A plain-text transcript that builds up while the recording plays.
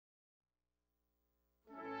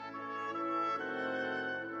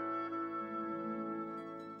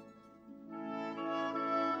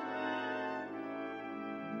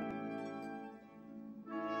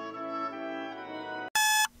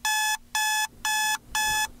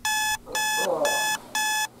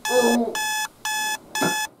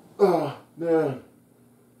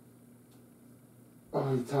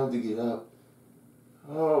time to get up.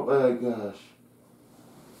 Oh my gosh.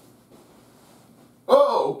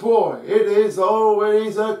 Oh boy, it is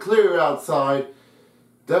always a clear outside.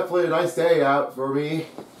 Definitely a nice day out for me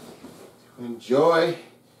to enjoy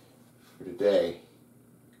for today.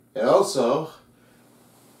 And also,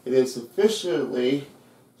 it is sufficiently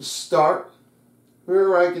to start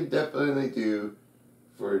where I can definitely do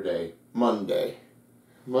for today. Monday.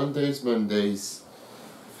 Mondays.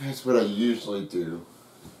 That's what I usually do.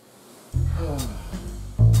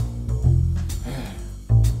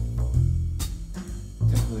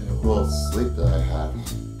 Definitely a little sleep that I had.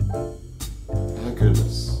 My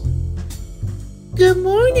goodness. Good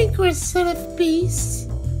morning, Chris, son of Beast.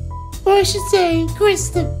 Or I should say, Chris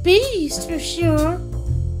the Beast for sure.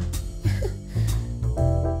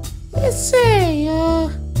 Let's say,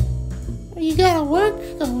 you got work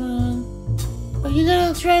going on. Are you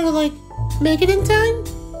gonna try to, like, make it in time?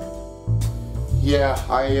 Yeah,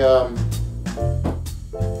 I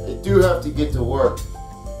do have to get to work,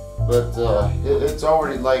 but it's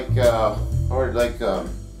already tough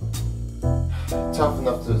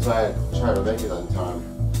enough to try to make it on time.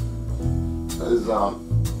 Because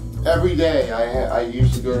every day I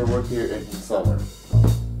usually go to work here in the summer,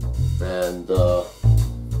 and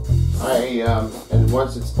and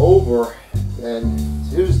once it's over, then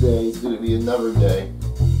Tuesday is going to be another day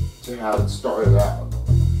to have it started out.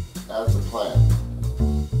 That's the plan.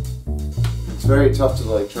 It's very tough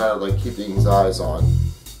to try to keep these eyes on.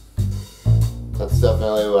 That's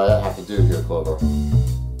definitely what I have to do here, Clover.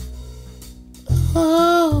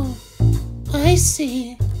 Oh, I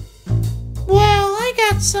see. Well, I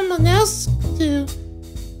got someone else to do.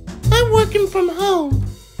 I'm working from home.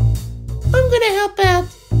 I'm gonna help out,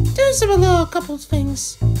 do a couple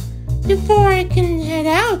things before I can head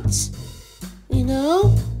out. You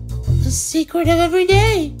know, the secret of every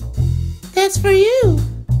day. That's for you.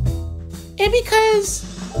 And because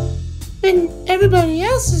when everybody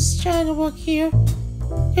else is trying to work here,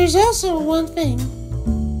 there's also one thing.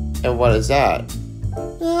 And what is that?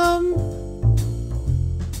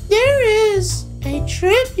 There is a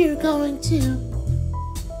trip you're going to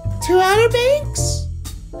Outer Banks,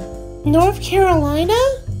 North Carolina?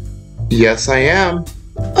 Yes, I am.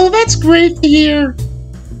 Oh, that's great to hear.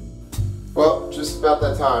 Well, just about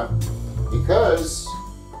that time, because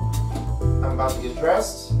I'm about to get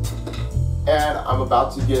dressed, and I'm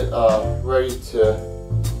about to get ready to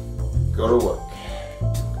go to work.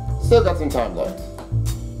 Still got some time left.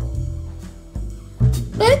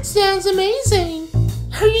 That sounds amazing.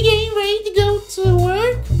 Are you getting ready to go to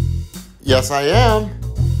work? Yes, I am.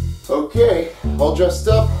 Okay, all dressed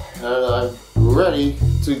up, and I'm ready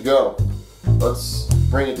to go. Let's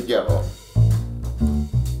bring it together.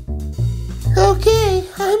 Okay,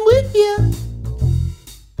 I'm with you.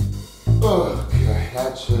 Okay,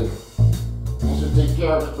 that should take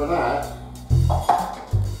care of it for that.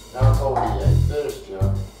 Now it's over to you. Finished,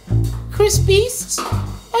 Joe. Chris Beast,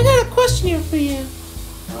 I got a question here for you.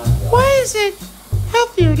 Why is it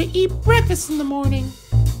healthier to eat breakfast in the morning?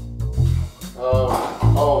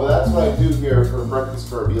 That's what I do here for breakfast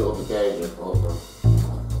for a meal of the day here, Clover.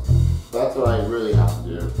 That's what I really have to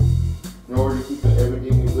do. In order to keep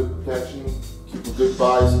everything in good protection, keep a good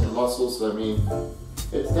bodies and muscles, I mean,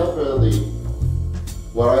 it's definitely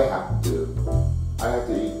what I have to do. I have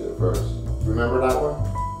to eat it first. Remember that one?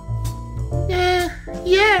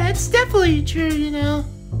 Yeah, it's definitely true, you know.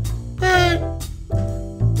 But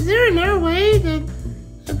is there another way that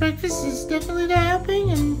breakfast is definitely not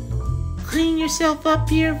helping and cleaning yourself up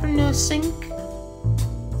here from the sink?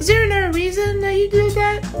 Is there another reason that you do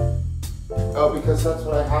that? Oh, because that's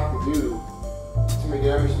what I have to do to make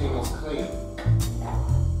everything is clean.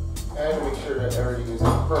 And to make sure that everything is in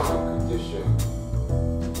perfect condition.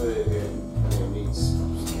 Put it in a neat,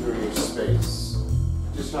 secure space.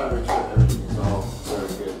 Just trying to make sure everything is all very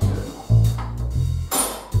good here.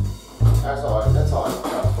 That's all I'm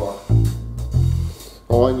trying for.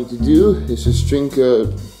 All I need to do is just drink,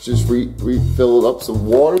 refill up some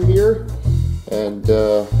water here, and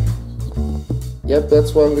yep,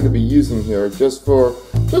 that's what I'm going to be using here, just for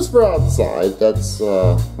outside. That's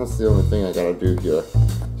the only thing I gotta do here,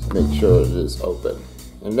 to make sure it is open,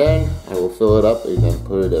 and then I will fill it up and then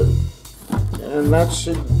put it in, and that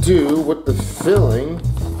should do with the filling.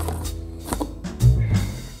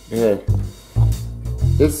 Okay,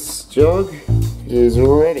 this jug is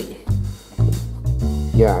ready.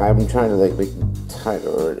 Yeah, I'm trying to make it tight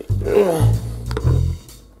already.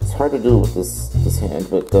 It's hard to do with this hand,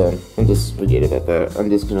 but I'm just forget about that. I'm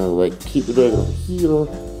just gonna keep it right over here,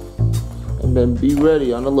 and then be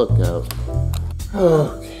ready on the lookout.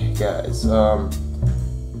 Okay, guys.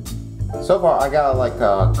 So far, I got like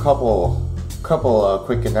a couple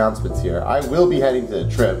quick announcements here. I will be heading to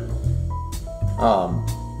the trip.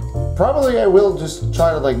 Probably I will just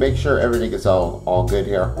try to like make sure everything is all good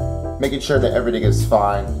here. Making sure that everything is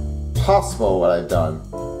fine. Possible what I've done.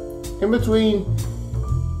 In between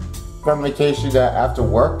from vacation to after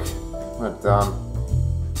work. But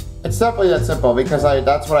it's definitely that simple because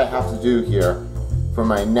that's what I have to do here for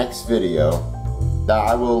my next video. That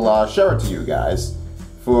I will share it to you guys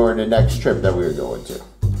for the next trip that we're going to.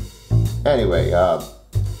 Anyway,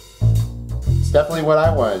 it's definitely what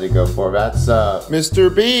I wanted to go for. That's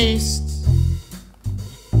Mr. Beast.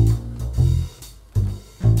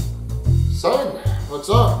 Son, what's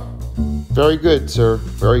up? Very good, sir.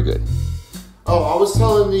 Very good. Oh, I was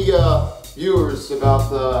telling the viewers about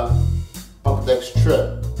the next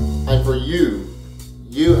trip, and for you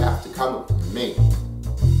have to come with me.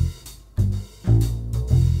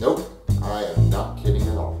 Nope, I am not kidding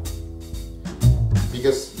at all.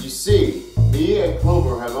 Because you see, me and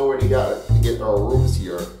Clover have already got to get our rooms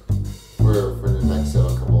here for the next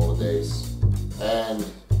couple of days. And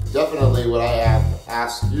definitely what I have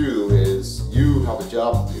asked you is you have a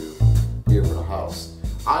job to do here for the house.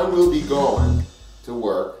 I will be going to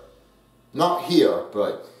work, not here,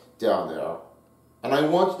 but down there. And I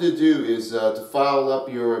want you to do is to file up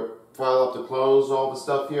the clothes, all the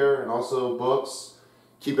stuff here, and also books.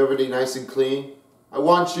 Keep everything nice and clean. I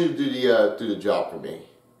want you to do the job for me,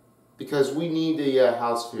 because we need the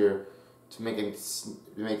house here to make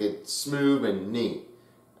it smooth and neat.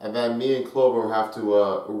 And then me and Clover have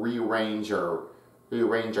to rearrange our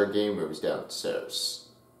game rooms downstairs.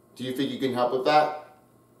 Do you think you can help with that?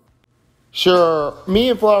 Sure.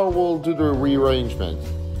 Me and Flower will do the rearrangement,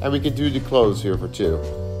 and we can do the clothes here for two.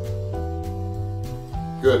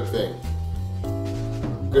 Good thing.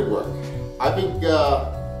 Good work. I think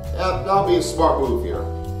that'll be a smart move here.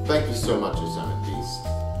 Thank you so much, S.O.Beast.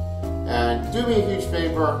 And do me a huge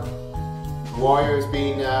favor. Warrior's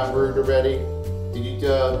being rude already. Did you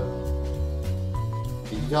tell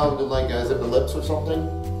him to like zip the lips or something?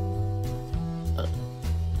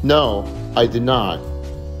 No, I did not.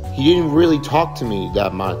 He didn't really talk to me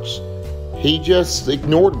that much. He just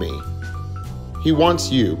ignored me. He wants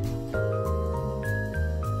you.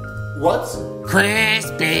 What?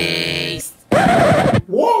 Crispies!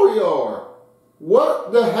 Warrior!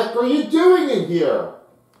 What the heck are you doing in here?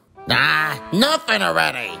 Nothing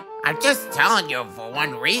already. I'm just telling you for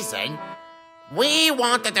one reason. We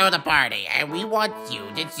want to do the party, and we want you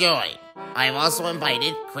to join. I've also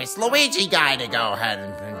invited Chris Luigi guy to go ahead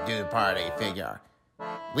and do the party figure.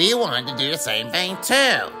 We want to do the same thing too.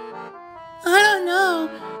 I don't know,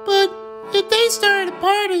 but if they started a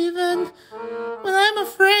party, then I'm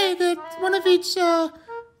afraid that one of each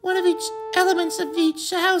elements of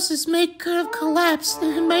each house could have collapsed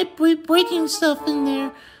and it might be breaking stuff in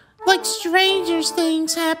there, like stranger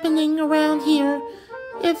things happening around here.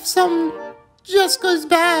 If something just goes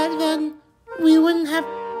bad, then we wouldn't have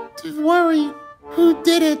to worry who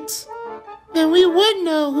did it. Then we would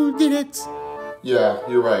know who did it. Yeah,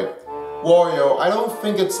 you're right. Wario, I don't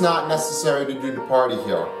think it's not necessary to do the party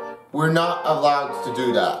here. We're not allowed to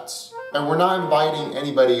do that. And we're not inviting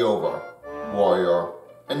anybody over, Wario.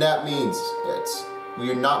 And that means we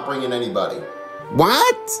are not bringing anybody.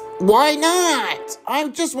 What? Why not? I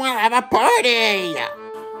just want to have a party.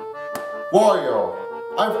 Wario,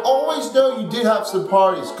 I've always known you did have some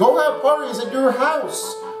parties. Go have parties at your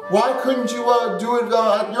house. Why couldn't you do it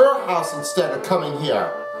at your house instead of coming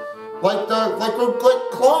here? Like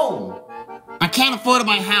clone. I can't afford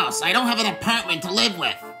my house. I don't have an apartment to live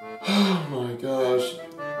with. Oh my gosh.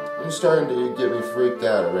 I'm starting to get me freaked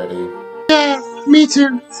out already. Yeah, me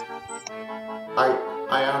too. I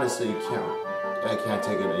honestly can't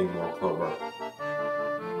take it anymore, Clover.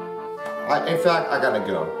 In fact, I gotta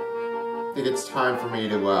go. I think it's time for me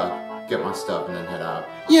to get my stuff and then head out.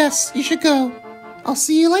 Yes, you should go. I'll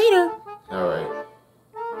see you later. Alright.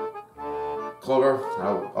 Clover,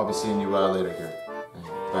 I'll be seeing you later here.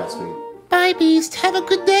 Bye, sweetie. Bye, Beast. Have a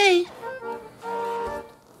good day.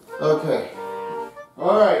 Okay.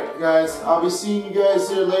 Alright, guys. I'll be seeing you guys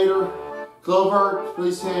here later. Clover,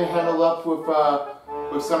 please handle up with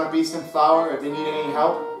S.O.Beast and Flower if they need any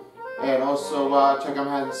help. And also check them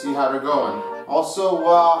out and see how they're going. Also,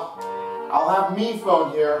 I'll have me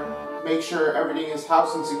phone here to make sure everything is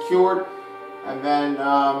house and secured. And then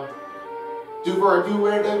do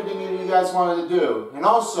everything you guys wanted to do. And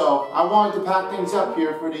also, I wanted to pack things up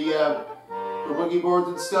here for the boogie boards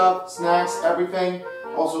and stuff, snacks, everything.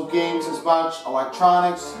 Also games as much,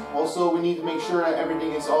 electronics. Also, we need to make sure that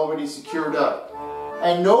everything is already secured up.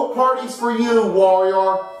 And no parties for you,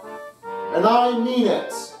 Warrior. And I mean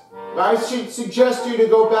it. I should suggest you to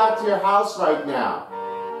go back to your house right now.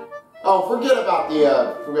 Oh, forget about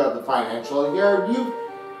the financial here.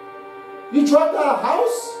 You dropped out of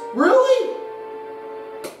house? Really?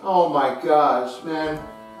 Oh my gosh, man.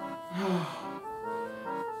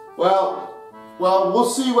 Well, we'll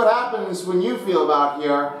see what happens when you feel about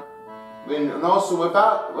here. And also,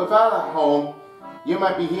 without a home, you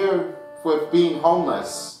might be here with being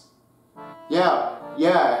homeless. Yeah,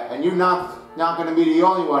 and you're not going to be the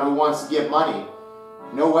only one who wants to get money.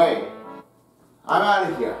 No way. I'm out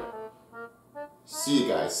of here. See you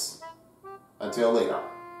guys. Until later.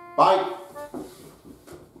 Bye.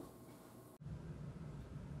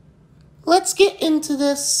 Let's get into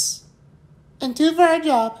this and do for our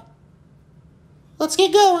job. Let's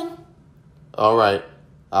get going. All right.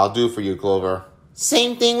 I'll do for you, Clover.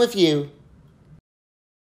 Same thing with you.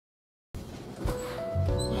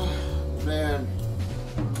 Man,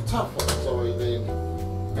 tough one's already been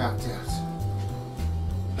knocked out.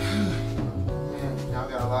 Man, now I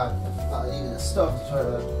got a lot of stuff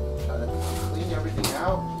to try to clean everything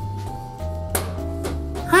out.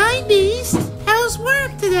 Hi, Beast. How's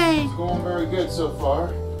work today? It's going very good so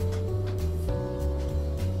far.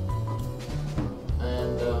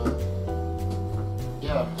 And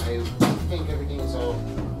yeah, I think everything's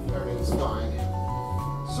fine.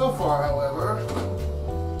 So far, however, I don't know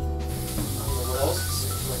what else to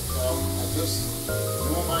say. Like, I'm just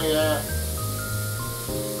doing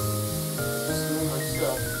my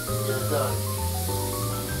stuff to get it done.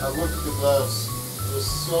 I looked at the gloves. They're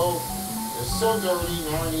so dirty.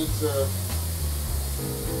 Now I need to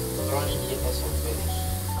get this one finished.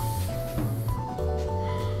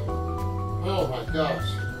 Oh my gosh.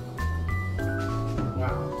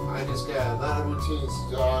 Wow, I just got a lot of routines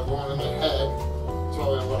going in my head,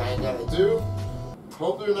 telling me what I gotta do.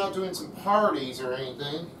 Hope they're not doing some parties or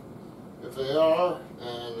anything. If they are,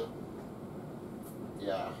 then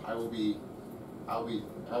yeah, I'll be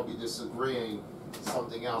disagreeing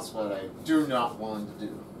something else what I do not want to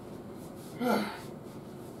do.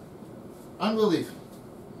 Unbelievable.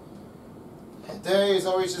 Days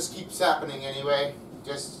always just keeps happening anyway.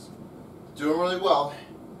 Just doing really well.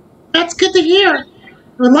 That's good to hear.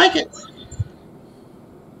 I like it.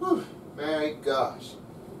 Whew, my gosh.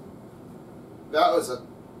 That was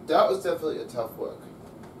definitely a tough work.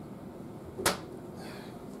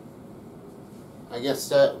 I guess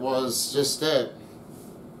that was just it.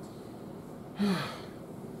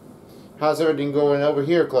 How's everything going over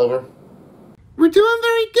here, Clover? We're doing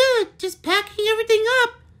very good. Just packing everything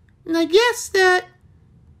up. And I guess that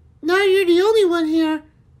now you're the only one here.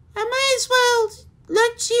 I might as well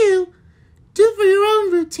let you do for your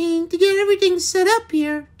own routine to get everything set up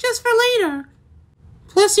here, just for later.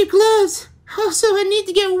 Plus your gloves. Also, I need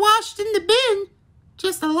to get washed in the bin.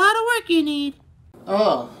 Just a lot of work you need.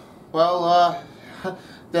 Oh, well,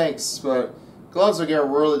 thanks, but gloves will get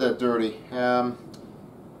really that dirty.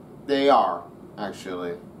 They are,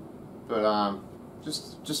 actually. But,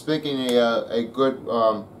 just making a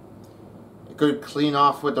good clean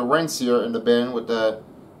off with the rinse here in the bin with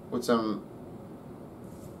some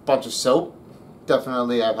bunch of soap.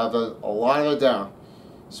 Definitely, I've had a lot of it down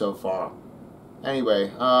so far.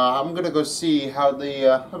 Anyway, I'm gonna go see how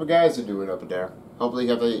the guys are doing over there. Hopefully,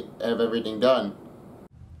 they have everything done.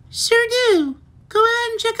 Sure do. Go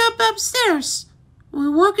ahead and check out upstairs.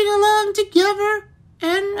 We're working along together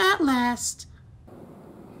and at last.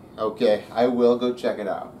 Okay, I will go check it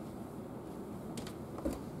out.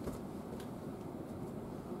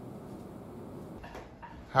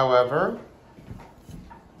 However,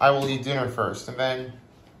 I will eat dinner first and then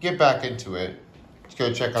get back into it. Let's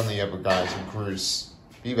go check on the other guys and crews.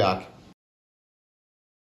 Be back.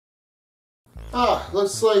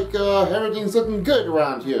 Looks like everything's looking good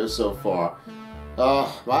around here so far.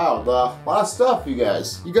 Wow, a lot of stuff, you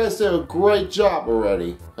guys. You guys did a great job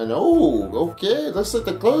already. And okay, looks like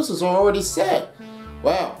the clothes is already set.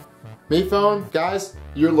 Wow. Mayphone, guys,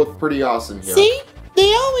 you look pretty awesome here. See?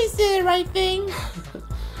 They always did the right thing.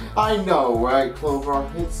 I know, right, Clover?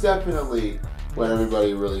 It's definitely what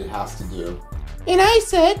everybody really has to do. And I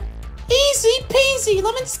said, easy peasy,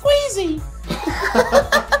 lemon squeezy.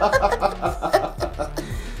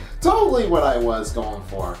 Totally what I was going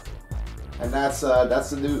for. And that's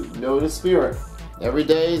the new spirit. Every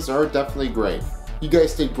days are definitely great. You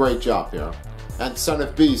guys did a great job here. And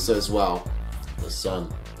S.O.Beast as well. The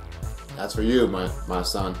son. That's for you, my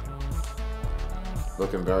son.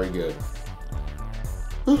 Looking very good.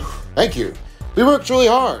 Thank you. We worked really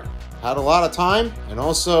hard. Had a lot of time and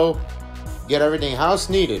also get everything house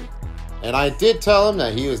needed. And I did tell him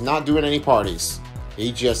that he was not doing any parties.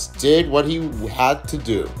 He just did what he had to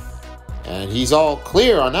do. And he's all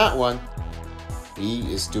clear on that one. He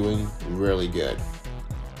is doing really good.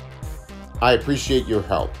 I appreciate your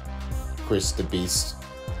help, Chris the Beast,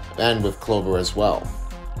 and with Clover as well.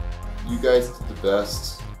 You guys did the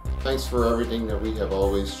best. Thanks for everything that we have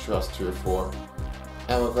always trusted you for.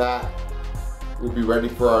 And with that, we'll be ready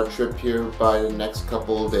for our trip here by the next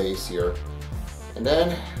couple of days here. And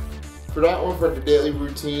then, for that one, for the daily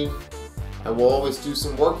routine, I will always do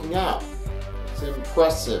some working out. It's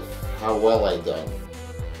impressive how well I've done.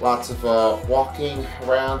 Lots of walking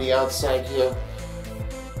around the outside here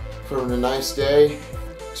from a nice day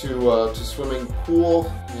to swimming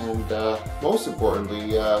pool and most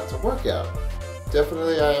importantly to workout.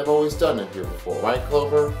 Definitely I have always done it here before, right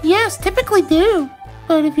Clover? Yes, typically do.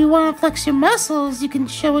 But if you want to flex your muscles, you can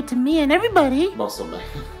show it to me and everybody. Muscle man.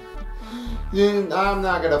 Yeah, I'm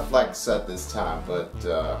not gonna flex at this time, but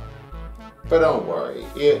don't worry.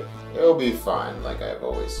 It'll be fine like I've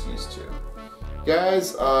always used to.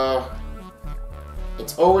 Guys,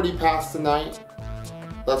 it's already past the night.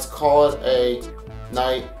 Let's call it a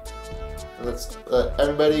night. Let's let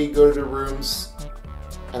everybody go to their rooms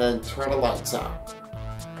and then turn the lights out.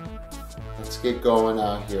 Let's get going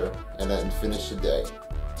out here and then finish the day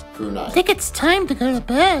through night. I think it's time to go to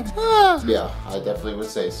bed. Yeah, I definitely would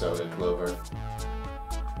say so, Clover.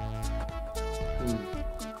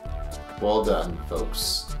 Well done,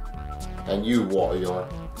 folks. And you, Warrior.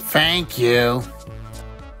 Thank you.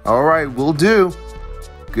 Alright, will do.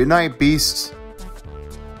 Good night, Beast.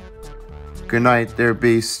 Good night there,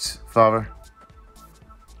 Beast, Father.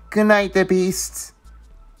 Good night, the Beast.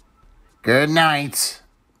 Good night.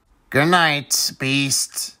 Good night,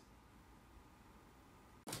 Beast.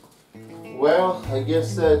 Well, I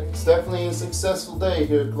guess that's definitely a successful day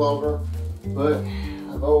here, Clover. But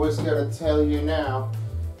I've always got to tell you now,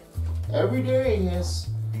 every day is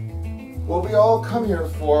what we all come here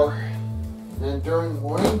for. And during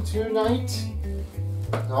morning to night,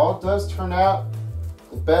 it all does turn out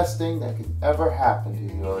the best thing that could ever happen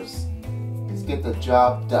to yours is get the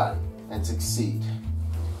job done and succeed.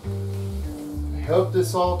 I hope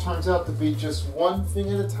this all turns out to be just one thing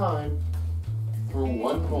at a time through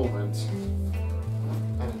one moment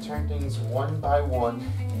and turn things one by one.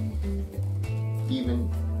 Even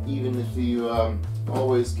if you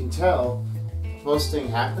always can tell, most thing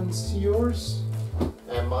happens to yours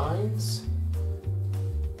and mine's.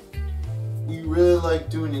 We really like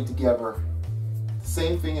doing it together. The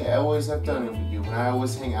same thing I always have done it with you when I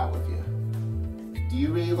always hang out with you. Do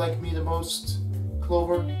you really like me the most,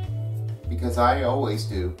 Clover? Because I always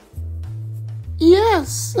do.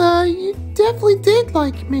 Yes, you definitely did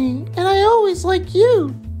like me, and I always like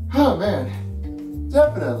you. Oh man,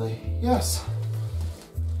 definitely, yes.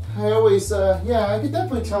 I always, yeah, I can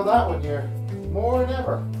definitely tell that one here, more than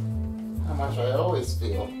ever, how much I always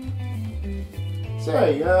feel.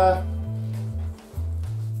 Say, I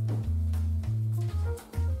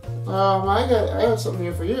have something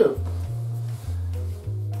here for you.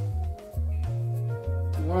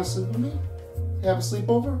 You want to sleep with me? Have a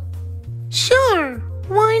sleepover? Sure,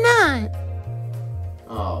 why not?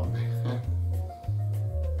 Oh man,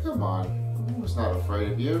 come on. I was not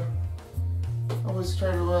afraid of you. I always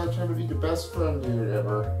try to be the best friend you'd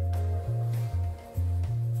ever.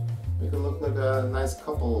 We could look like a nice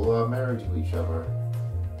couple married to each other.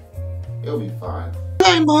 It'll be fine.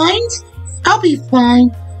 I mind? I'll be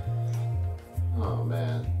fine. Oh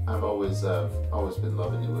man, I've always been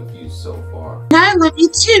loving you with you so far. And I love you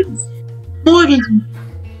too. More than.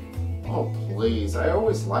 Oh please, I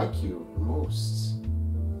always like you most.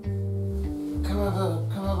 Come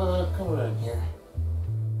over in here.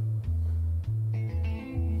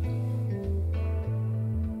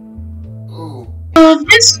 Ooh.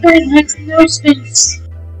 This bed has no space.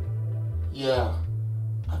 Yeah,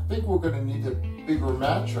 I think we're gonna need a bigger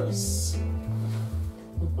mattress.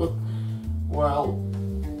 Well,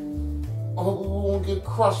 I hope we won't get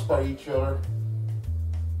crushed by each other.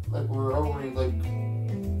 Like we're already like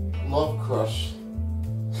love crushed.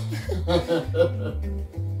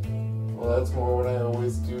 Well, that's more what I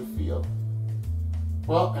always do feel.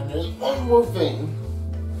 Well, and there's one more thing.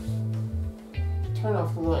 Turn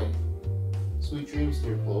off the light. Sweet dreams,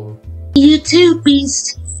 dear Clover. You too,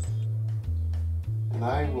 Beast. And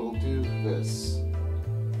I will do this.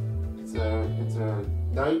 It's a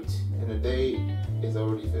night and a day is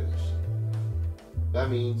already finished. That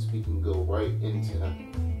means we can go right into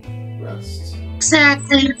rest.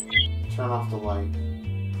 Exactly. Turn off the light.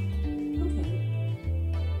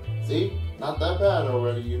 Okay. See? Not that bad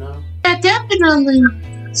already, you know? Yeah, definitely.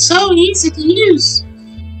 So easy to use.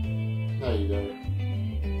 There you go.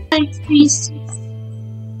 Thanks, Beast.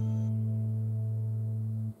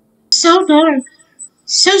 so dark,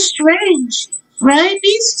 so strange, right,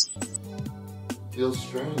 Beast? Feels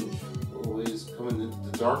strange. Always coming into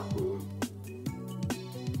the dark room.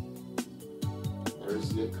 There's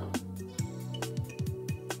the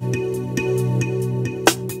coming.